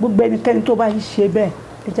gbogbo ẹnikẹ́ni tó bá ń ṣe bẹ́ẹ̀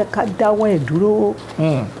ẹ jẹ́ ká dáwọ́ ẹ̀ dúró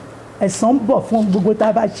ẹ̀san ń bọ̀ fún gbogbo tá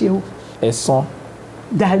a bá ṣe o. ẹ̀san.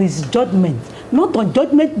 There is judgment not on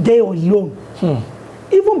judgment day alone.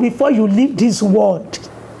 Even before you leave this world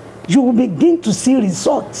you will begin to see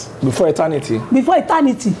results. Before eternity. Before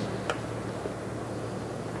eternity.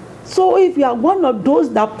 So if you are one of those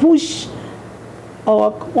that push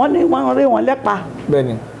or one lẹ́pa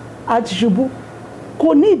bẹ́ẹ̀ni àti ṣubú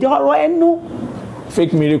kò ní ìdí ọ̀rọ̀ ẹnu.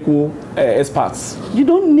 Fake miracle experts. You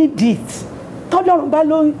don't need it. Tọ́lọ́run bá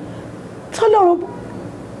lóyún tọ́lọ́run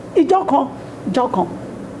ìjọ kan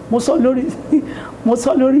mo sọ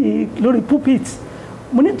lórí pulpit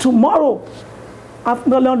mo ní tomorrow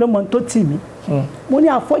Ọlọ́run ló mọ̀ tó tì mí mo ní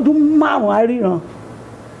afọ́jú 5 aríran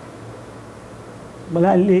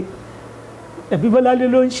Bọ́láńlé ẹ̀bí Bọ́láńlé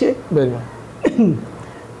ló ń ṣe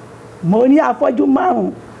mo ní afọ́jú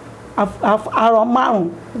 5 arọ 5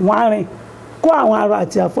 wọ́n rìn kó àwọn arọ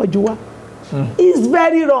àti afọ́jú wá it's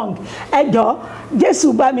very wrong ẹjọ́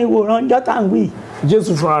Jésù bá mi wòran jọ́tà ń wí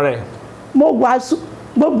Jésù fúnra rẹ̀ mo wàásù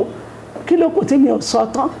gbogbo kí ló kù tí mi ò sọ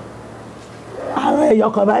tán àrùn ẹ̀yọ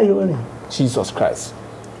kan báyìí ò rìn Jesus Christ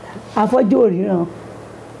afọ́jú òríran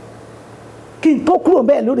kí n tó kúrò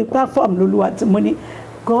bẹ́ẹ̀ lórí platform lolúwa tí mo ní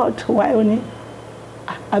God why ó ní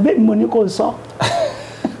àbẹ́ mi mo ní kò sọ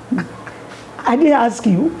I didn't ask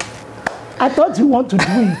you I thought you want to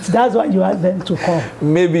do it that's why you asked them to come.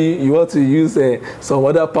 Maybe you want to use some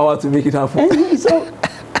other power to make it happen.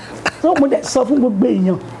 So mo dẹ̀ sọ fún gbogbo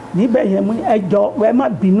èèyàn níbẹ̀ yẹn mo ní ẹjọ́ ẹ má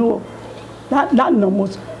bínú o lánàá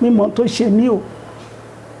mímọ tó ṣe mí o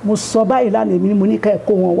mo sọ báyìí lánàá èmi ni mo ní ká ẹ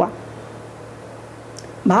kó wọn wá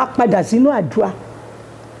màá padà sínú àdúrà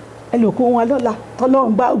ẹ lè kó wọn lọ́la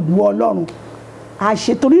tọ́lọ́run bá wù Ọlọ́run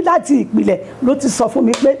àṣetorí láti ìpìlẹ̀ ló ti sọ fún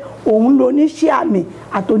mi pé òun ló níṣẹ́ àmì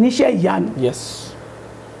àtòníṣẹ́ ìyanu. Yes.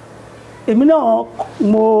 èmi náà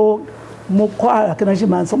mo kọ́ ara kí n ṣe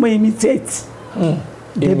máa sọ mo imitate.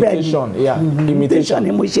 Imitation, yeah. Imitation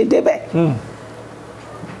ni mo ṣe débẹ̀.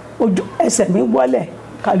 Ojú ẹsẹ̀ mi wọlẹ̀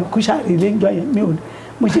kálukú ṣàrí ilé ìjọ yẹn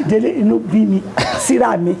mo ṣe délé inú bí mi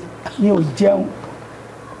síra mi ò jẹun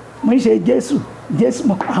mo ṣe Jésù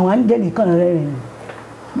àwọn áńgẹ́lì kan rẹ̀ rìn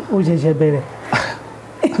ó ṣẹ̀ṣẹ̀ bẹ̀rẹ̀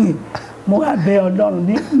mo wá bẹ Ọlọ́run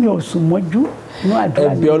ní oṣù mọ́jú ní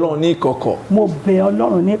àdúrà. Ẹ bẹ Ọlọ́run ní ìkọ̀kọ̀. Mo bẹ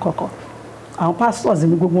Ọlọ́run ní ìkọ̀kọ̀ àwọn pastors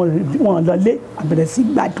mi gbogbo wọn lọlé àbẹ̀rẹ̀ sí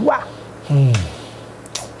gbàdúrà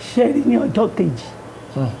ṣe rí ní ọjọ́ kejì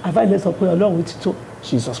àfáìlẹ̀ sọ pé Ọlọ́run ti tó.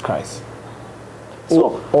 Jesus Christ.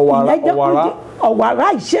 So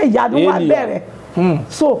ọ̀wàrà iṣẹ́ ìyanu wà bẹ̀rẹ̀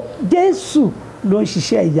so Jésù ló ń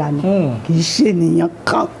ṣiṣẹ́ ìyanu kì í ṣe ènìyàn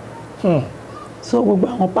kan so gbogbo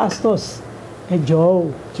àwọn pastors ẹ jọ̀ọ́ o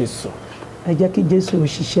Jésù ẹ jẹ́ kí Jésù ó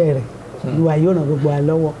ṣiṣẹ́ rẹ̀ Olúwa yóò ràn gbogbo wa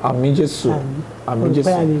lọ́wọ́. Àmín Jésù àmín Jésù.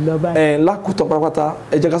 Lákòótọ́ pátápátá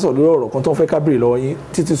ẹ jẹ́ ká sọ̀rọ̀ lórí ọ̀rọ̀ kan tó ń fẹ́ ká béèrè lọ́wọ́ yín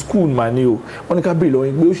títí school mà ní o wọ́n ní ká béèrè lọ́wọ́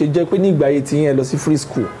yín pé ó ṣe jẹ́ pé ní ìgbà ayé tí yín ẹ lọ sí free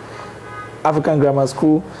school African Grammar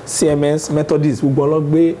School CMS Methodist gbogbo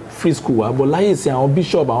ọlọ́gbé free school wa bọ̀ láyé sí àwọn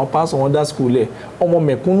bishop àwọn pastor wọn dá school lẹ̀ ọmọ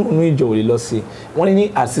mẹ̀kúnnù ní ìjọ ò lè lọ sí wọ́n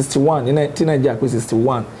ní at 61 tí Nàìjíríà pé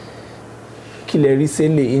 61 kí lè rí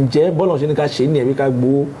sẹ́lẹ̀ ǹjẹ́ bọ́ọ̀lù ṣe ní ká ṣe ní ẹ̀rí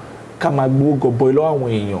ká máa gbowó gọbọi lọ́wọ́ àwọn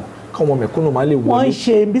èèyàn káwọn mẹ̀kúnnù máa lè wọlé. Wọ́n ń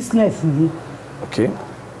ṣe business yìí. Okay.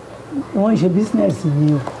 Wọ́n ń ṣe business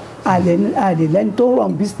yìí o àlè lẹ́ni tó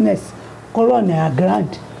run business kó run ní grand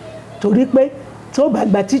torí pé tó bá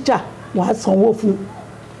gba teacher wàá sanwó fún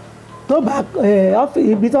tó bá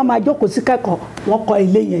ibi tó máa jókòó sí kẹ́kọ̀ọ́ wọ́n kọ́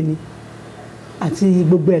ilé yẹn ni àti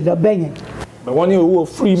gbogbo ẹ̀ lọ bẹ́ẹ̀ yẹn. Wọ́n ní owó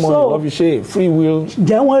free money lọ́ fi ṣe free will.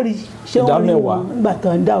 Jẹ́ wọ́n rí ṣé wọ́n rí wọn nígbà tó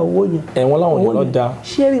ń dá owó yẹn. Ẹ̀wọ̀n láwọn yẹn lọ da.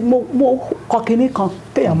 Ṣé mo kọ́ kinní kan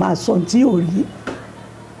kéèyàn máa sọ tí ò rí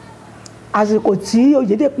àsìkò tí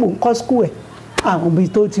Oyèdèpọ̀ ń kọ́ school ẹ̀ àwọn ibi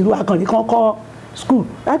tó ti rú akànnì kan kọ́ school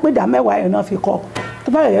lápẹ́ ìdá 10 ẹ̀ náà fi kọ́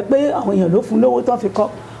tó bá rẹ̀ pé àwọn èèyàn ló fún lówó tó fi kọ́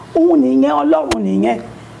òun nìyẹn Ọlọ́run nìyẹn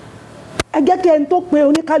ẹ jẹ́ kí ẹni tó pe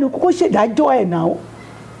oníkálukú kó ṣèdájọ́ ẹ̀ náà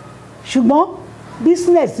ṣùgbọ́n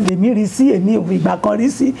business lèmi rí sí èmi ò ìgbà kan rí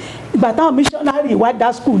sí ìgbà táwọn missionary wá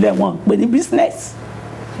dá school ẹ̀ wọ́n pè ní business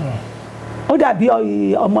ó dàbí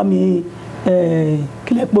ọmọ mi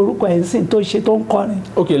kílẹ̀ pé orúkọ ẹ̀ ń sìn tó ṣe tó ń kọrin.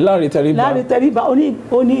 Ok Láre Tẹríba. Láre Tẹríba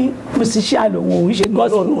ó ní musician lòun òun ṣe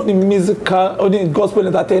gospel. ó ní musical ó ní gospel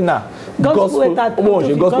entertainer. gospel entertainer ó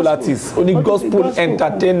ṣe gospel artist ó ní gospel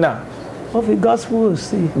entertainer. ó fi gospel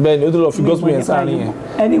sí. bẹ́ẹ̀ni ó tó lọ fi gospel yẹn sáárín yẹn.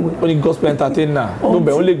 Anyway ó ní gospel entertainer ló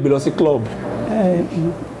bẹ̀ ó lè gbé lọ sí club.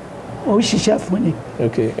 ó ṣiṣẹ́ fún ni.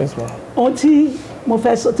 Ok yes ma. ohun tí mo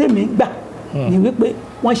fẹ́ sọ tèmi gbà ni wípé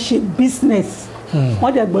wọ́n ṣe business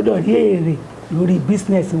wọ́n dẹ̀ gbọ́dọ̀ rí èrè lórí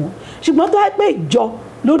business wọn ṣùgbọ́n tó wá pé ìjọ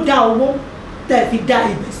ló dá owó tẹ̀ fi dá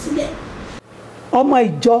ibẹ̀ sílẹ̀ ọmọ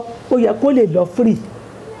ìjọ ó yẹ kó lè lọ free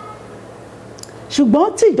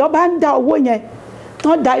ṣùgbọ́n tí ìjọba ń dá owó yẹn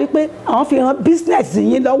tán dá wípé àwọn fi ran business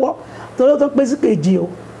yín lọ́wọ́ torí ó tó pé sí kejì o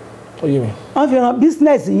wọ́n fi ran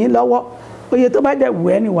business yín lọ́wọ́ oye tó bá dẹ̀ wù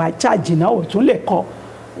ẹ́ ni wàá charge náà ò tún lè kọ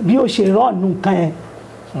bí ó ṣe rọ́ọ̀nù nǹkan yẹn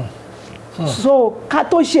so ká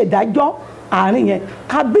tó ṣèdájọ́ àárín yẹn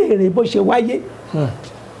ká béèrè bó ṣe wáyé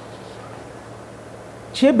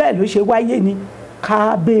ṣé bẹ́ẹ̀ ló ṣe wáyé ni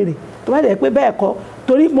ká béèrè tó bá dẹ̀ pé bẹ́ẹ̀ kọ́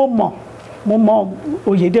torí mo mọ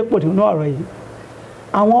Oyèdèpọ̀ nínú ọ̀rọ̀ yìí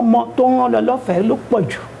àwọn ọmọ tó ń rán lọ lọ́fẹ̀ẹ́ ló pọ̀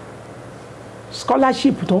jù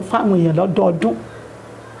scholarship tó ń fáwọn èèyàn lọ́dọọdún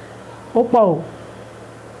ó pọ̀ o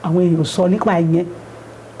àwọn èèyàn sọ nípa ìyẹn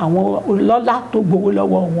àwọn ọlọ́lá tó gbowó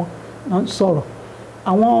lọ́wọ́ wọn náà ń sọ̀rọ̀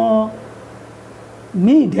àwọn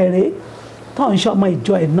míì dẹ̀rẹ́ tó ń ṣọmọ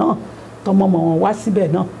ìjọ ẹ̀ náà tọmọ ọmọ wọn wá síbẹ̀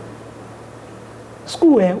náà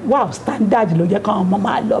school ẹ̀ wà standard ló jẹ́ káwọn ọmọ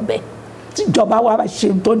máa lọ bẹ́ẹ̀ tíjọba wa bá ṣe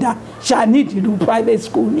tó dáa ṣáà nídìí irú private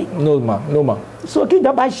school ni. no ma. so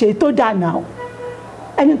kíjọba ṣe tó dáa náà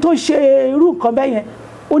ẹni tó ṣe irú nǹkan bẹ́ẹ̀ yẹn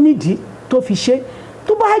ó nídìí tó fi ṣe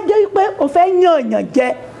tó bá jẹ́ pé o fẹ́ yàn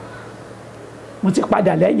jẹ mo ti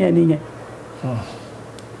padà lẹ́yìn ẹni yẹn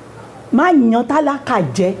má yan tálákà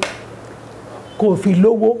jẹ kò fi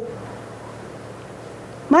lówó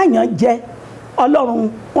má yan jẹ ọlọ́run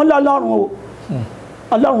wọn lọ́lọ́run o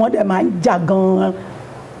ọlọ́run wọn dẹ̀ máa ń jà gan-an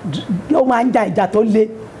ó máa ń jà ìjà tó le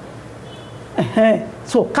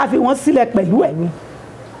so ká fi wọ́n sílẹ̀ pẹ̀lú ẹ̀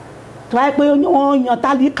tó wáyé pé wọ́n yan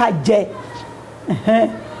tálákà jẹ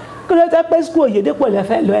kí ló dé pé skul Oyèdépò lè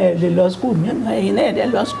fẹ́ lọ ẹ̀ lè lọ skul mi ẹ̀yin náà lè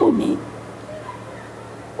lọ skul mi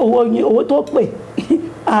owó tó pè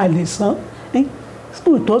á lè san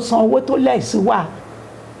skul tó san owó tó lẹ́ẹ̀sì wà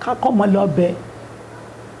kákọ́ mọ́ lọ bẹ́ẹ̀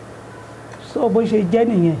so bó ṣe jẹ́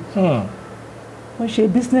nìyẹn wọ́n ṣe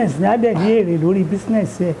business ní adẹ̀ ní èrè lórí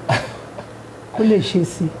business ẹ̀ kó lè ṣe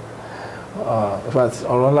sí. in fact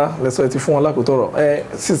ọ̀rọ̀ ńlá lẹ́sọ̀ ti fún wọn lákòótọ́ rọ̀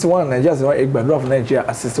 61 Nàìjíríà sì wọ́n ẹ gbàdúrà fún Nàìjíríà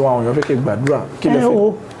 61 àwọn èèyàn fẹ́ kẹ́ gbàdúrà kí lè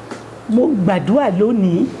fẹ́. mo gbàdúrà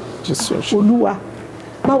lónìí Olúwa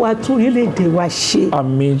bá wa tún orílẹ̀-èdè wa ṣe.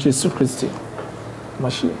 àmín Jésù Kristi.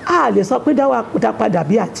 a lè sọ pé dá padà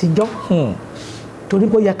bí àtijọ́ torí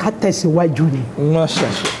bó yẹ ká tẹ̀síwájú ni. má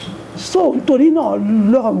ṣàṣẹ. so nítorí náà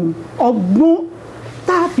lọ́run ọgbọ́n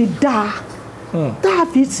tá a fi dáa tá a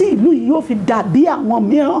fi sí ìlú yìí yóò fi dà bí àwọn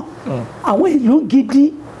mìíràn àwọn ìlú gidi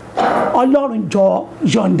Ọlọ́run jọ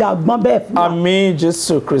yọ̀ǹda ọgbọ́n bẹ́ẹ̀ fún wa. àmín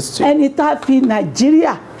Jésù Kristi. ẹni tá a fi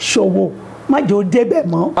Nàìjíríà ṣòwò má jẹ́ ó débẹ̀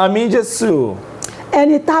mọ́. àmín Jésù.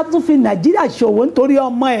 ẹni tá a tún fi Nàìjíríà ṣòwò nítorí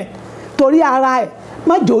ọmọ ẹ̀ torí ara ẹ̀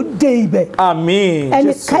má jẹ́ ó dé ibẹ̀. àmín Jésù.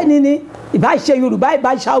 ẹnikẹ́ni ni ìbá ṣe Yorùbá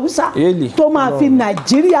ìbá ṣe Haúsá tó máa fi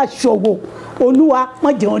Nàìjíríà ṣòwò Olúwa má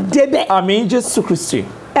jẹ́ ó débẹ̀. àmín Jésù Kristi.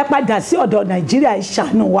 ẹ padà sí ọ̀dọ̀ Nàìjíríà ẹ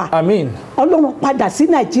ṣàánú wa. àmín. Ọlọ́run padà sí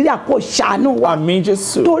Nàìjíríà kó ṣàánú wa. àmín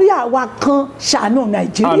Jésù. torí àwa kan ṣàánú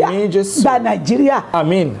Nàìjíríà. àmín Jésù. gba Nàìjíríà.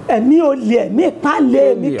 àmín. ẹ̀mí olè ẹ̀mí ìpàlẹ̀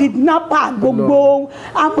ẹ̀mí kidnapper gbogbo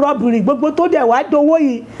amrọ̀bìrì gbogbo tó dẹ̀ wá dowó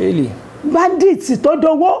yìí. bandits tó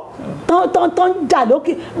dowó tán ń jà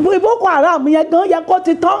lókè Boko Haram yẹn gan yẹ kó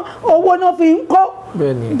ti tán owó náà fi ń kó.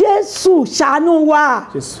 Jésù ṣàánú wa.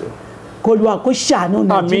 Jésù. K'Olúwa kó ṣàánú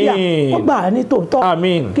Nàìjíríà ó gbà á ní tòótọ́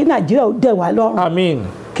kí Nàìjíríà ó dẹ̀ wá lọ́rùn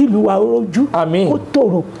kí ìlú wa ó rojú kó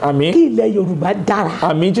tòrò kí ilẹ̀ Yorùbá dára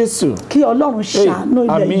kí Ọlọ́run ṣàánú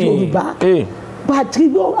ilẹ̀ Yorùbá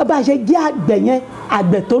bá a ṣe jẹ́ àgbẹ̀ yẹn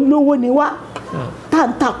àgbẹ̀ tó lówó ni wá tá à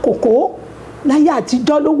ń ta kòkó láyé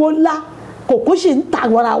àtijọ́ lówó ńlá kòkó sì ń ta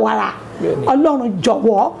warawara Ọlọ́run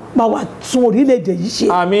jọ̀wọ́ máa wà tún orílẹ̀-èdè yìí ṣe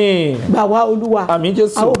gbà wá Olúwa a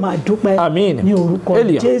ó máa dúpẹ́ ní orúkọ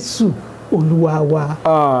Jésù Olúwa wa.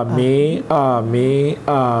 àmín àmín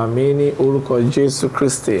àmín ní orúkọ Jésù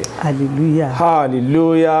Kristi. hallelujah.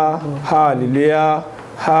 hallelujah hallelujah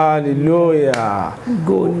hallelujah.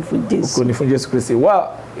 Ògo ni fún Jésù. Ògo ni fún Jésù Kristi.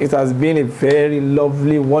 Well, it has been a very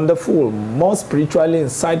lovely, wonderful, more spiritually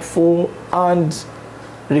insightful and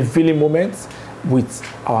revealing moment with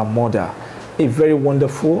our mother. A very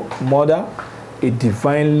wonderful mother, a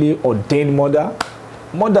divinely ordained mother,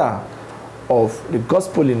 mother of the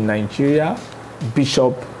gospel in Nigeria,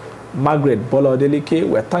 Bishop Margaret Bola Odeleke.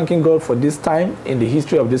 We're thanking God for this time in the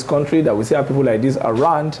history of this country that we see our people like this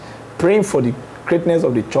around, praying for the greatness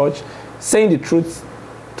of the church, saying the truth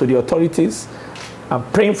to the authorities, and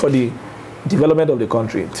praying for the development of the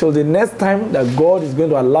country. Till the next time that God is going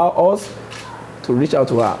to allow us to reach out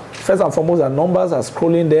to her. First and foremost, our numbers are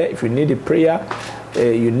scrolling there. If you need a prayer,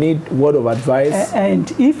 you need word of advice. And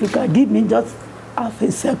if you can give me just half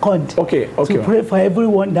a second to pray for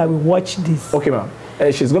everyone that will watch this. Okay, ma'am.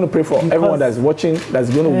 She's going to pray for everyone that's watching, that's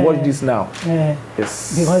going to watch this now.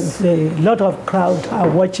 Yes. Because a lot of crowd are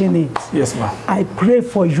watching it. Yes, ma'am. I pray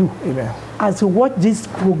for you. Amen. As you watch this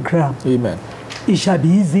program, amen, it shall be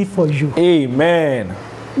easy for you. Amen.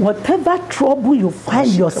 Whatever trouble you find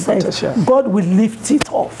yourself, God will lift it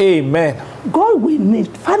off. Amen. God will need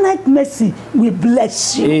finite mercy will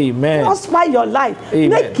bless you. Amen. Prosper your life. Amen.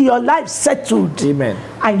 Make your life settled. Amen.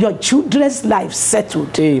 And your children's life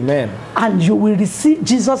settled. Amen. And you will receive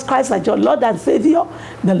Jesus Christ as your Lord and Savior.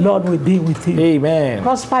 The Lord will be with you. Amen.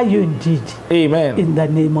 Prosper you indeed. Amen. In the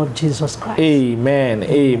name of Jesus Christ. Amen.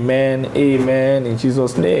 Amen. Amen. In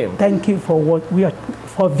Jesus' name. Thank you for what we are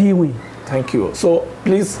for viewing. Thank you. So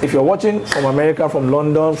please, if you're watching from America, from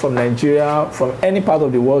London, from Nigeria, from any part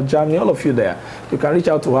of the world, Germany, all of you there, you can reach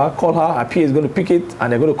out to her, call her. Her PA is going to pick it, and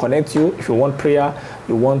they're going to connect you. If you want prayer,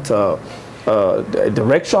 you want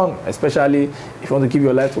direction, especially if you want to give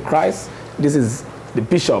your life to Christ, this is the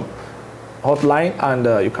Bishop hotline,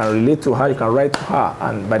 and you can relate to her, you can write to her,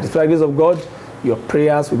 and by the grace of God, your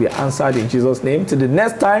prayers will be answered in Jesus' name. Till the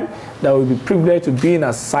next time that we'll be privileged to be in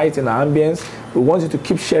our sight, in our ambience, we want you to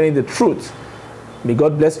keep sharing the truth. May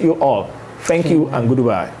God bless you all. Thank you and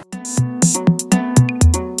goodbye.